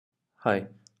Hi,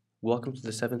 welcome to the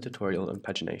 7th tutorial on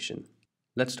pagination.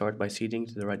 Let's start by seeding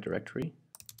to the right directory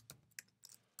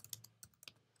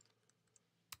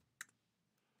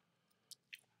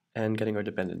and getting our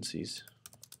dependencies.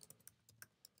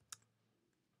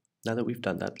 Now that we've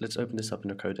done that, let's open this up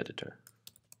in our code editor.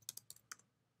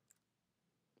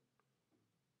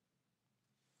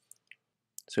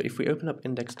 So if we open up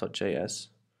index.js,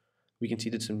 we can see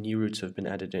that some new roots have been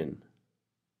added in.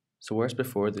 So whereas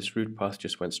before this root path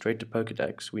just went straight to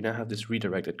Pokédex, we now have this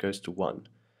redirect that goes to 1.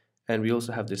 And we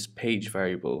also have this page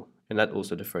variable, and that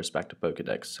also defers back to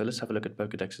Pokédex. So let's have a look at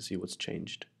Pokédex to see what's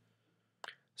changed.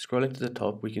 Scrolling to the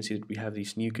top, we can see that we have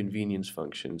these new convenience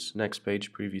functions: next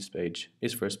page, previous page,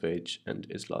 is first page, and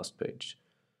is last page.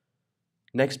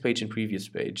 Next page and previous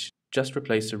page just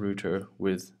replace the router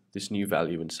with this new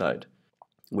value inside,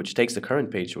 which takes the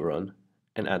current page we're on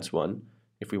and adds 1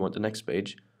 if we want the next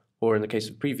page, or in the case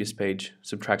of previous page,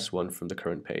 subtracts 1 from the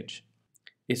current page.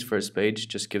 Is first page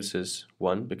just gives us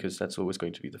 1 because that's always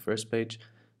going to be the first page,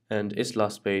 and is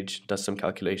last page does some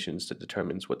calculations that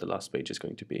determines what the last page is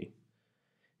going to be.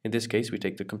 In this case, we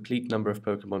take the complete number of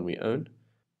Pokemon we own,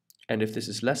 and if this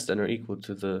is less than or equal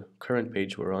to the current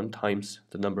page we're on times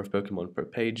the number of Pokemon per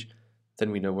page,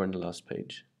 then we know we're on the last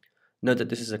page. Note that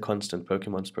this is a constant,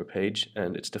 Pokemons per page,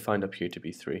 and it's defined up here to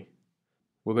be 3.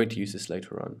 We're going to use this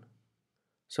later on.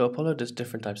 So Apollo does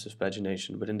different types of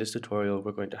pagination, but in this tutorial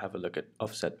we're going to have a look at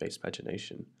offset-based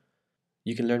pagination.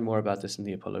 You can learn more about this in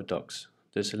the Apollo docs.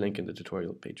 There's a link in the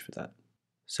tutorial page for that.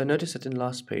 So notice that in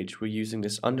last page we're using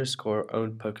this underscore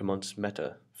own Pokemon's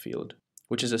meta field,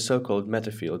 which is a so-called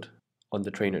meta field on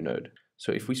the trainer node.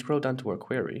 So if we scroll down to our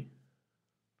query,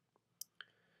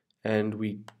 and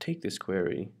we take this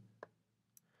query,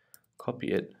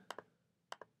 copy it,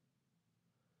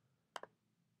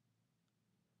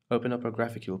 open up our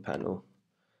GraphQL panel,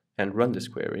 and run this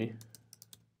query,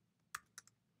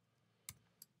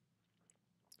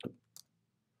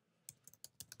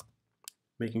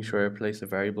 making sure I replace a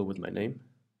variable with my name,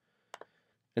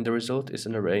 and the result is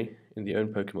an array in the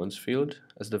own Pokemon's field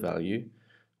as the value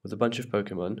with a bunch of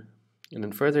Pokemon, and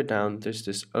then further down there's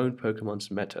this own Pokemon's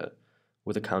meta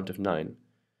with a count of 9.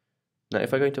 Now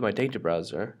if I go into my data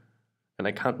browser and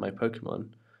I count my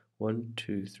Pokemon, 1,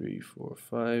 2, 3, 4,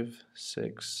 5,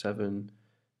 6, 7,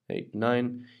 8,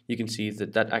 9, you can see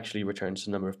that that actually returns the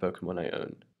number of Pokemon I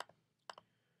own.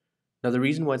 Now the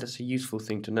reason why that's a useful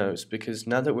thing to know is because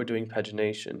now that we're doing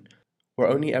pagination, we're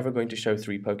only ever going to show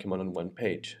 3 Pokemon on one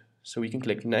page. So we can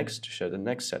click next to show the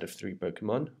next set of 3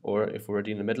 Pokemon, or if we're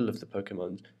already in the middle of the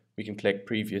Pokemon, we can click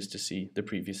previous to see the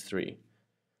previous 3.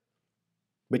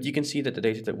 But you can see that the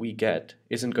data that we get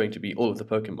isn't going to be all of the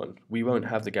Pokemon. We won't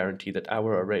have the guarantee that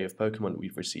our array of Pokemon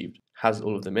we've received has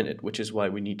all of them in it, which is why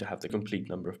we need to have the complete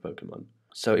number of Pokemon.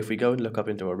 So if we go and look up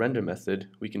into our render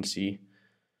method, we can see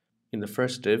in the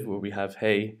first div where we have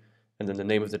hey and then the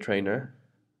name of the trainer,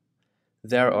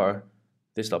 there are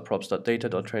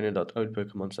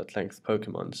this.props.data.trainer.ownPokemons.length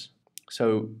Pokemons.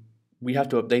 So we have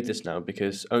to update this now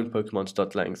because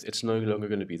ownPokemons.length, it's no longer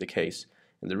going to be the case.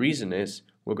 And the reason is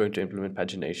we're going to implement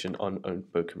pagination on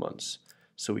owned Pokemons.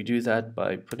 So we do that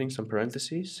by putting some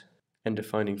parentheses and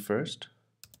defining first,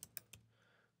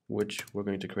 which we're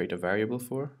going to create a variable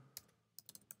for,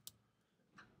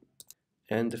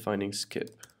 and defining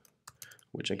skip,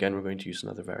 which again we're going to use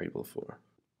another variable for.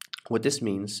 What this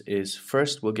means is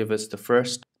first will give us the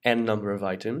first n number of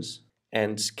items,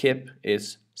 and skip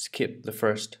is skip the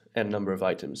first n number of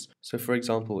items. So for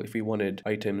example, if we wanted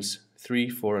items 3,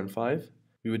 4, and 5,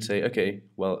 we would say, okay,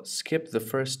 well, skip the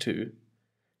first 2,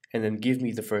 and then give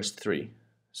me the first 3.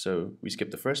 So we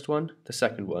skip the first one, the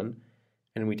second one,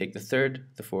 and we take the third,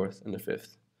 the fourth, and the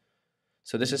fifth.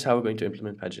 So this is how we're going to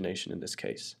implement pagination in this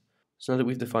case. So now that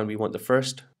we've defined we want the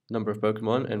first number of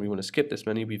Pokemon and we want to skip this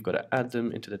many, we've got to add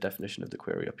them into the definition of the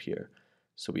query up here.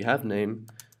 So we have name,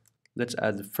 let's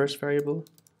add the first variable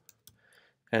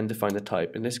and define the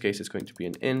type. In this case it's going to be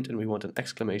an int, and we want an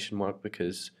exclamation mark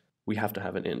because we have to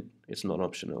have an int, it's not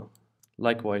optional.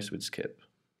 Likewise with skip.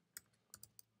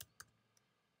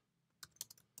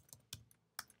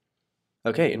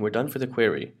 Okay, and we're done for the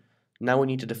query. Now we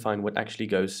need to define what actually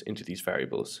goes into these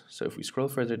variables. So if we scroll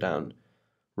further down,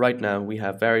 right now we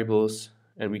have variables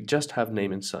and we just have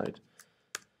name inside.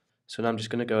 So now I'm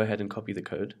just going to go ahead and copy the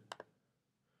code.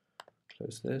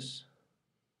 Close this.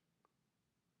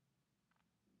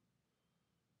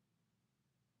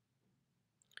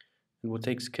 And we'll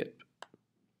take skip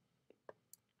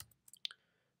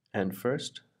and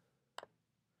first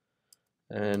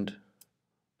and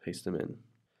paste them in.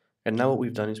 And now what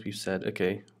we've done is we've said,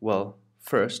 okay, well,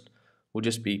 first will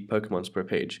just be Pokemons per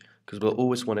page. because we'll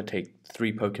always want to take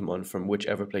 3 Pokemon from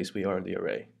whichever place we are in the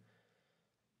array.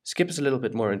 Skip is a little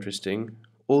bit more interesting.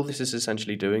 All this is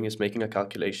essentially doing is making a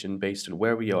calculation based on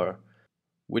where we are,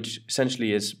 which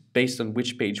essentially is based on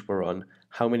which page we're on,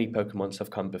 how many Pokemons have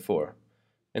come before.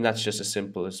 And that's just as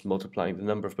simple as multiplying the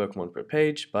number of Pokemon per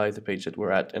page by the page that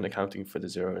we're at and accounting for the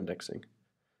 0 indexing.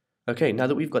 Okay, now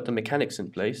that we've got the mechanics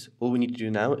in place, all we need to do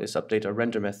now is update our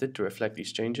render method to reflect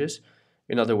these changes.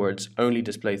 In other words, only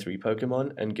display 3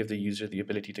 Pokemon and give the user the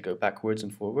ability to go backwards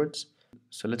and forwards.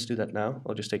 So let's do that now.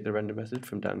 I'll just take the render method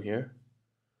from down here.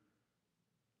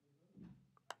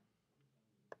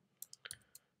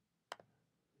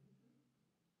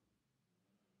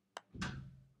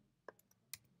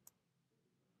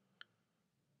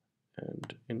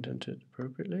 And indent it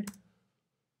appropriately.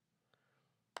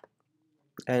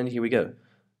 And here we go.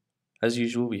 As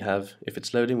usual, we have, if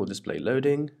it's loading, we'll display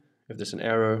loading. If there's an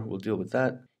error, we'll deal with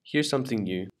that. Here's something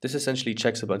new. This essentially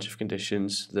checks a bunch of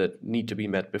conditions that need to be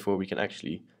met before we can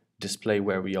actually display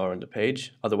where we are on the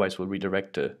page. Otherwise, we'll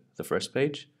redirect to the first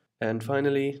page. And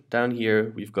finally, down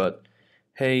here, we've got,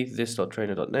 hey,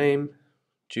 this.trainer.name,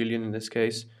 Julian in this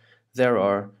case, there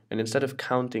are, and instead of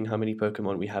counting how many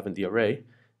Pokemon we have in the array,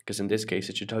 because in this case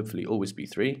it should hopefully always be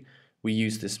 3, we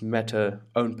use this meta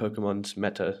own Pokemon's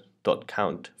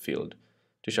meta.count field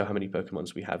to show how many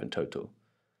Pokemons we have in total.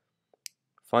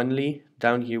 Finally,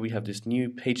 down here we have this new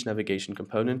page navigation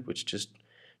component, which just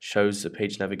shows the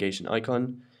page navigation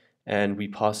icon, and we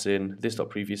pass in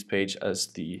this.previousPage as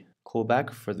the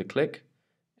callback for the click,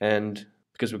 and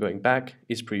because we're going back,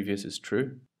 isPrevious is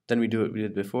true. Then we do what we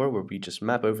did before, where we just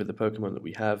map over the Pokemon that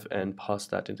we have and pass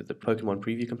that into the Pokemon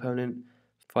preview component.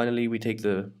 Finally, we take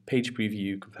the page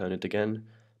preview component again,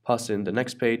 pass in the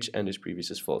next page, and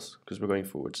isPrevious is false, because we're going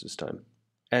forwards this time.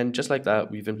 And just like that,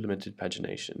 we've implemented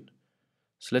pagination.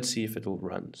 So let's see if it all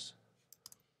runs.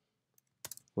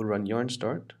 We'll run yarn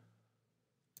start.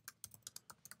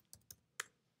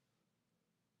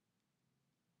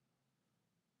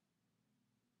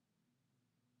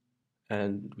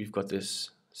 And we've got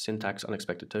this syntax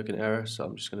unexpected token error, so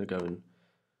I'm just going to go and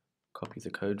copy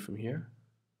the code from here.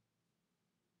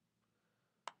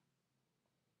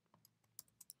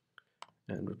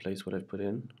 And replace what I've put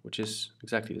in, which is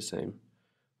exactly the same,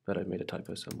 but I've made a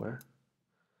typo somewhere.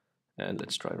 And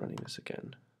let's try running this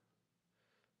again.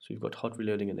 So we've got hot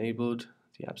reloading enabled,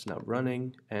 the app's now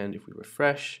running, and if we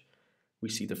refresh, we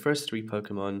see the first 3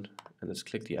 Pokemon, and let's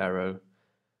click the arrow,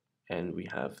 and we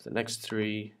have the next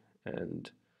 3 and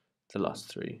the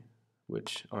last 3,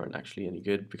 which aren't actually any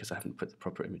good because I haven't put the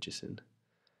proper images in.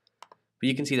 But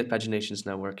you can see that pagination is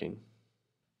now working.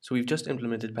 So we've just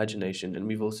implemented pagination, and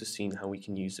we've also seen how we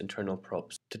can use internal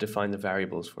props to define the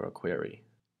variables for our query.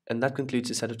 And that concludes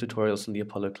the set of tutorials on the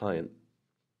Apollo client.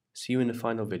 See you in the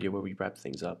final video where we wrap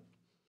things up.